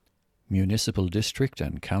Municipal District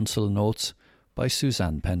and Council Notes by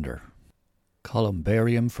Suzanne Pender.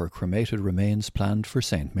 Columbarium for cremated remains planned for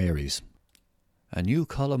St. Mary's. A new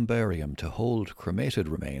columbarium to hold cremated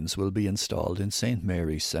remains will be installed in St.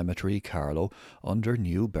 Mary's Cemetery, Carlow, under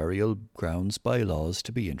new burial grounds bylaws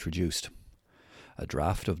to be introduced. A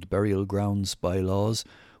draft of the burial grounds bylaws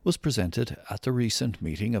was presented at the recent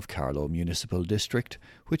meeting of Carlow Municipal District,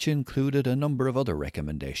 which included a number of other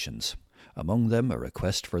recommendations. Among them a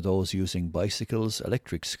request for those using bicycles,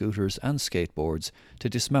 electric scooters and skateboards to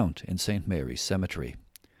dismount in St. Mary's Cemetery.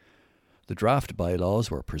 The draft bylaws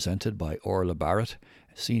were presented by Orla Barrett,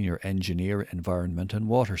 Senior Engineer, Environment and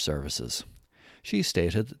Water Services. She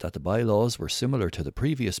stated that the bylaws were similar to the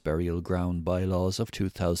previous burial ground bylaws of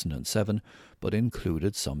 2007, but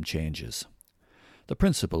included some changes. The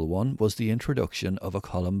principal one was the introduction of a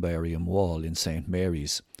columbarium wall in St.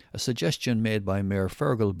 Mary's, a suggestion made by Mayor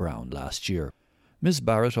Fergal Brown last year. Ms.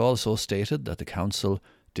 Barrett also stated that the council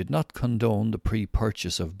did not condone the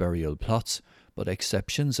pre-purchase of burial plots, but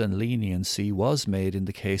exceptions and leniency was made in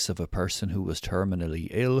the case of a person who was terminally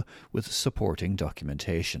ill with supporting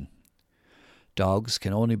documentation. Dogs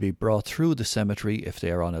can only be brought through the cemetery if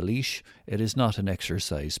they are on a leash. It is not an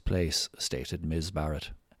exercise place, stated Ms.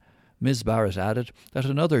 Barrett. Ms. Barrett added that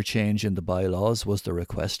another change in the bylaws was the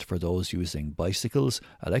request for those using bicycles,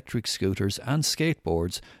 electric scooters and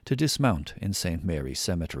skateboards to dismount in St. Mary's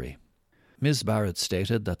Cemetery. Ms. Barrett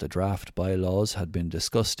stated that the draft bylaws had been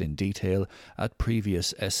discussed in detail at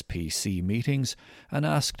previous SPC meetings and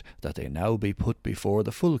asked that they now be put before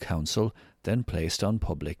the full council, then placed on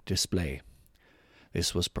public display.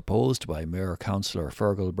 This was proposed by Mayor Councillor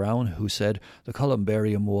Fergal Brown, who said the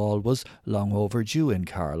columbarium wall was long overdue in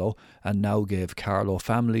Carlow and now gave Carlow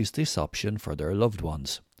families this option for their loved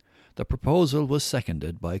ones. The proposal was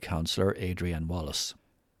seconded by Councillor Adrienne Wallace.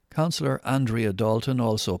 Councillor Andrea Dalton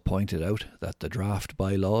also pointed out that the draft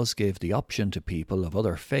bylaws gave the option to people of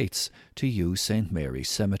other faiths to use St. Mary's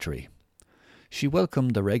Cemetery. She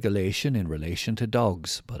welcomed the regulation in relation to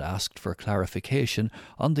dogs, but asked for clarification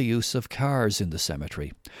on the use of cars in the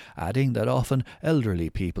cemetery, adding that often elderly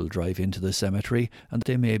people drive into the cemetery and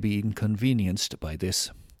they may be inconvenienced by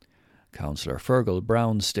this. Councillor Fergal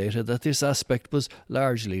Brown stated that this aspect was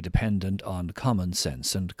largely dependent on common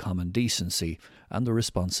sense and common decency and the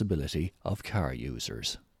responsibility of car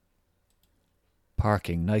users.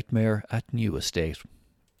 Parking nightmare at New Estate.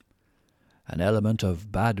 An element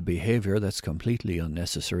of bad behaviour that's completely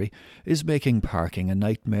unnecessary is making parking a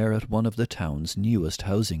nightmare at one of the town's newest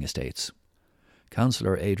housing estates.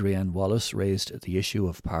 Councillor Adrienne Wallace raised the issue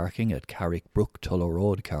of parking at Carrickbrook, Tullow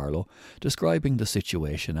Road, Carlow, describing the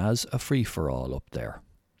situation as a free-for-all up there.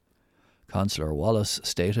 Councillor Wallace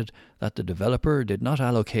stated that the developer did not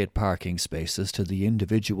allocate parking spaces to the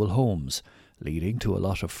individual homes, leading to a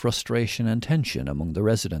lot of frustration and tension among the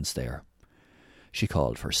residents there. She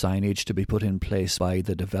called for signage to be put in place by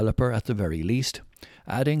the developer at the very least,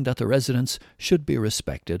 adding that the residents should be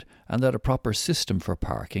respected and that a proper system for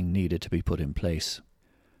parking needed to be put in place.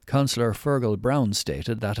 Councillor Fergal Brown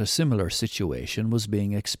stated that a similar situation was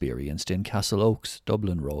being experienced in Castle Oaks,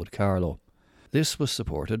 Dublin Road, Carlow. This was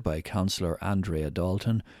supported by Councillor Andrea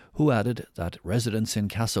Dalton, who added that residents in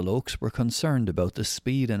Castle Oaks were concerned about the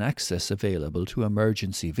speed and access available to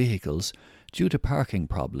emergency vehicles due to parking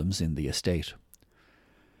problems in the estate.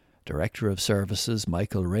 Director of Services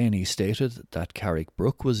Michael Rainey stated that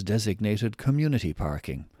Carrickbrook was designated community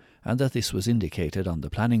parking and that this was indicated on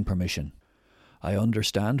the planning permission. I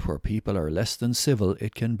understand where people are less than civil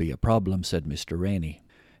it can be a problem, said Mr. Rainey.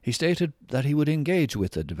 He stated that he would engage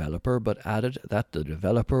with the developer but added that the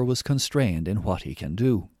developer was constrained in what he can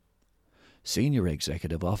do. Senior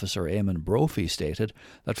Executive Officer Eamon Brophy stated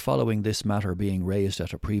that following this matter being raised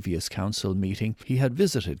at a previous council meeting, he had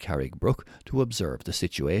visited Carrickbrook to observe the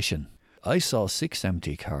situation. I saw 6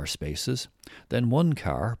 empty car spaces, then one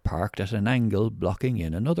car parked at an angle blocking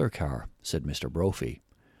in another car, said Mr. Brophy.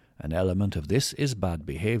 An element of this is bad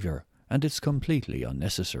behaviour, and it's completely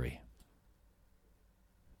unnecessary.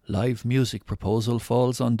 Live music proposal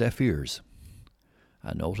falls on deaf ears.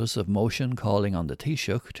 A notice of motion calling on the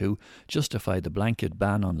Taoiseach to justify the blanket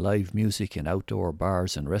ban on live music in outdoor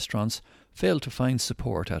bars and restaurants failed to find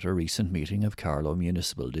support at a recent meeting of Carlow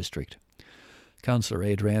Municipal District. Councillor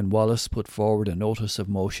Adrienne Wallace put forward a notice of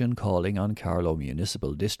motion calling on Carlow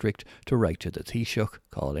Municipal District to write to the Taoiseach,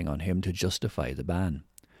 calling on him to justify the ban.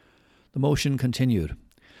 The motion continued.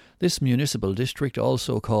 This municipal district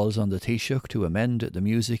also calls on the Taoiseach to amend the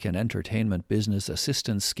Music and Entertainment Business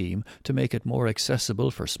Assistance Scheme to make it more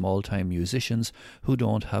accessible for small-time musicians who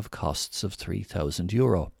don't have costs of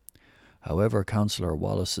 €3,000. However, Councillor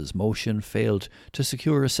Wallace's motion failed to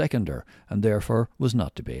secure a seconder and therefore was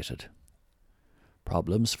not debated.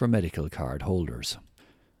 Problems for medical card holders.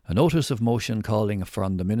 A notice of motion calling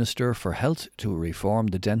from the Minister for Health to reform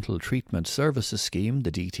the Dental Treatment Services Scheme,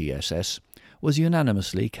 the DTSS, was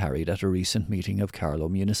unanimously carried at a recent meeting of Carlow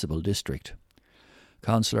Municipal District.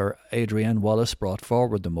 Councillor Adrienne Wallace brought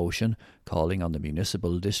forward the motion, calling on the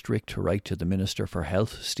Municipal District to write to the Minister for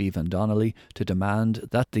Health, Stephen Donnelly, to demand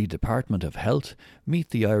that the Department of Health meet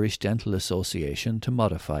the Irish Dental Association to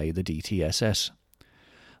modify the DTSS.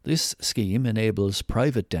 This scheme enables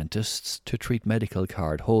private dentists to treat medical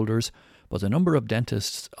card holders, but the number of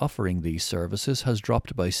dentists offering these services has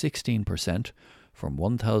dropped by 16%, from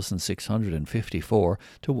 1,654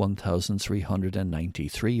 to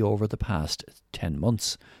 1,393 over the past 10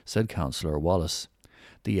 months, said Councillor Wallace.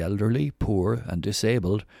 The elderly, poor and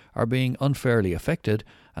disabled are being unfairly affected,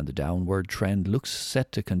 and the downward trend looks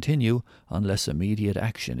set to continue unless immediate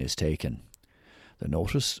action is taken. The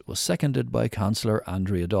notice was seconded by Councillor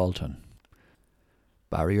Andrea Dalton.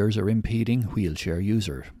 Barriers are impeding wheelchair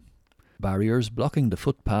users. Barriers blocking the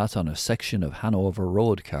footpath on a section of Hanover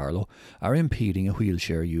Road, Carlow, are impeding a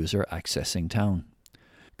wheelchair user accessing town.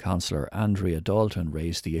 Councillor Andrea Dalton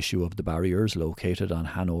raised the issue of the barriers located on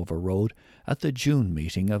Hanover Road at the June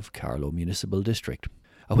meeting of Carlow Municipal District.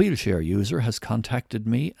 A wheelchair user has contacted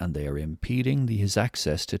me and they are impeding his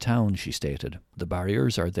access to town, she stated. The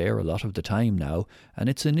barriers are there a lot of the time now and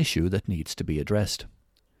it's an issue that needs to be addressed.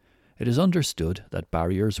 It is understood that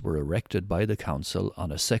barriers were erected by the council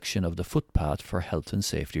on a section of the footpath for health and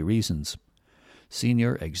safety reasons.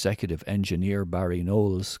 Senior Executive Engineer Barry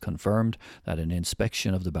Knowles confirmed that an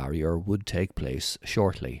inspection of the barrier would take place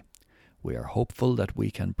shortly. We are hopeful that we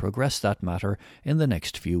can progress that matter in the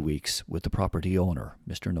next few weeks with the property owner,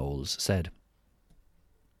 Mr. Knowles said.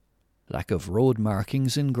 Lack of road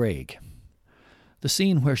markings in Graig. The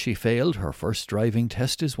scene where she failed her first driving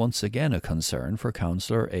test is once again a concern for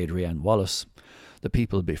Councillor Adrienne Wallace. The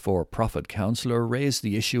People Before Profit councillor raised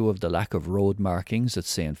the issue of the lack of road markings at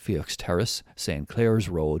St. Fiach's Terrace, St. Clair's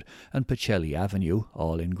Road and Pacelli Avenue,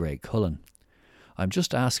 all in Graigcullen. I'm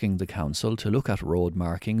just asking the council to look at road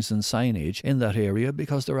markings and signage in that area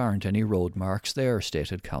because there aren't any road marks there,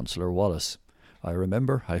 stated Councillor Wallace. I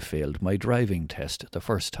remember I failed my driving test the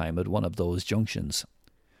first time at one of those junctions.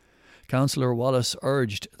 Councillor Wallace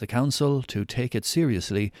urged the council to take it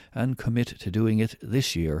seriously and commit to doing it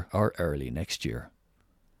this year or early next year.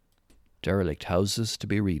 Derelict houses to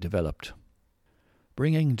be redeveloped.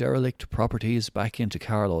 Bringing derelict properties back into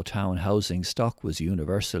Carlow town housing stock was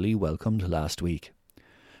universally welcomed last week.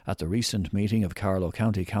 At the recent meeting of Carlow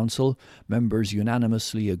County Council, members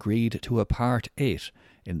unanimously agreed to a Part 8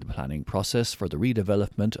 in the planning process for the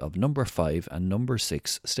redevelopment of No. 5 and No.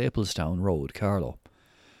 6 Staplestown Road, Carlow.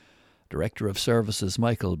 Director of Services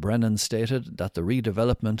Michael Brennan stated that the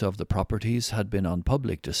redevelopment of the properties had been on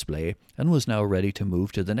public display and was now ready to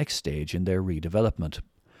move to the next stage in their redevelopment.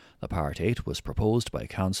 The Part 8 was proposed by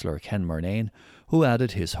Councillor Ken Murnane, who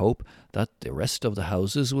added his hope that the rest of the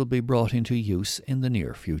houses will be brought into use in the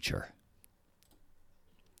near future.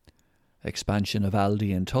 Expansion of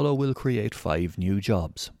Aldi in Tullow will create 5 new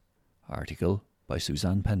jobs. Article by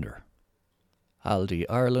Suzanne Pender. Aldi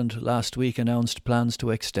Ireland last week announced plans to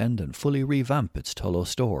extend and fully revamp its Tullow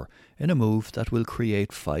store in a move that will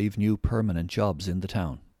create 5 new permanent jobs in the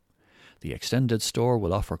town. The extended store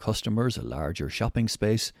will offer customers a larger shopping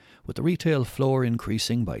space, with the retail floor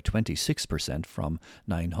increasing by 26% from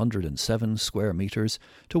 907 square metres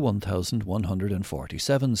to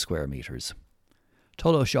 1,147 square metres.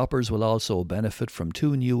 Tullow shoppers will also benefit from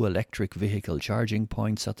 2 new electric vehicle charging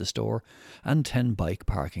points at the store, and 10 bike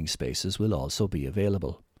parking spaces will also be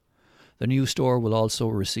available. The new store will also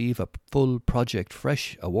receive a full Project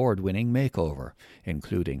Fresh award-winning makeover,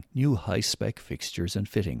 including new high-spec fixtures and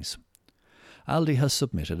fittings. Aldi has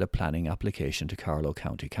submitted a planning application to Carlow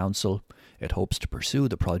County Council. It hopes to pursue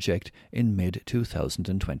the project in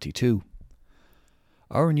mid-2022.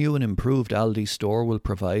 Our new and improved Aldi store will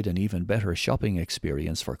provide an even better shopping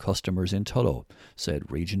experience for customers in Tullow,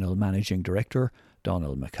 said Regional Managing Director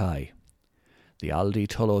Donald Mackay. The Aldi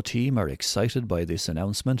Tullow team are excited by this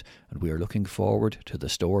announcement, and we are looking forward to the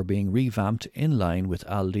store being revamped in line with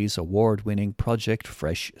Aldi's award-winning Project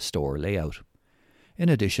Fresh store layout. In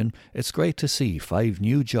addition, it's great to see 5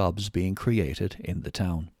 new jobs being created in the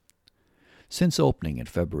town. Since opening in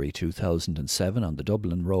February 2007 on the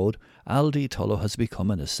Dublin Road, Aldi Tullow has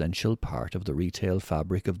become an essential part of the retail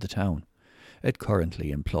fabric of the town. It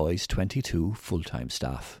currently employs 22 full-time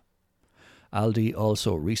staff. Aldi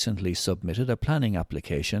also recently submitted a planning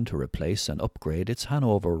application to replace and upgrade its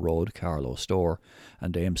Hanover Road Carlow store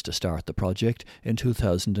and aims to start the project in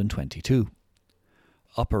 2022.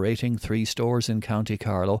 Operating 3 stores in County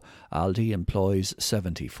Carlow, Aldi employs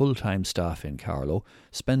 70 full-time staff in Carlow,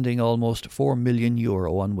 spending almost €4 million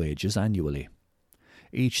on wages annually.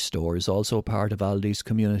 Each store is also part of Aldi's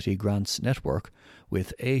Community Grants Network,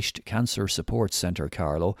 with Éist Cancer Support Centre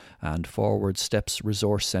Carlow and Forward Steps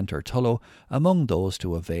Resource Centre Tullow among those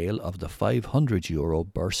to avail of the €500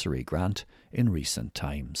 bursary grant in recent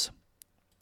times.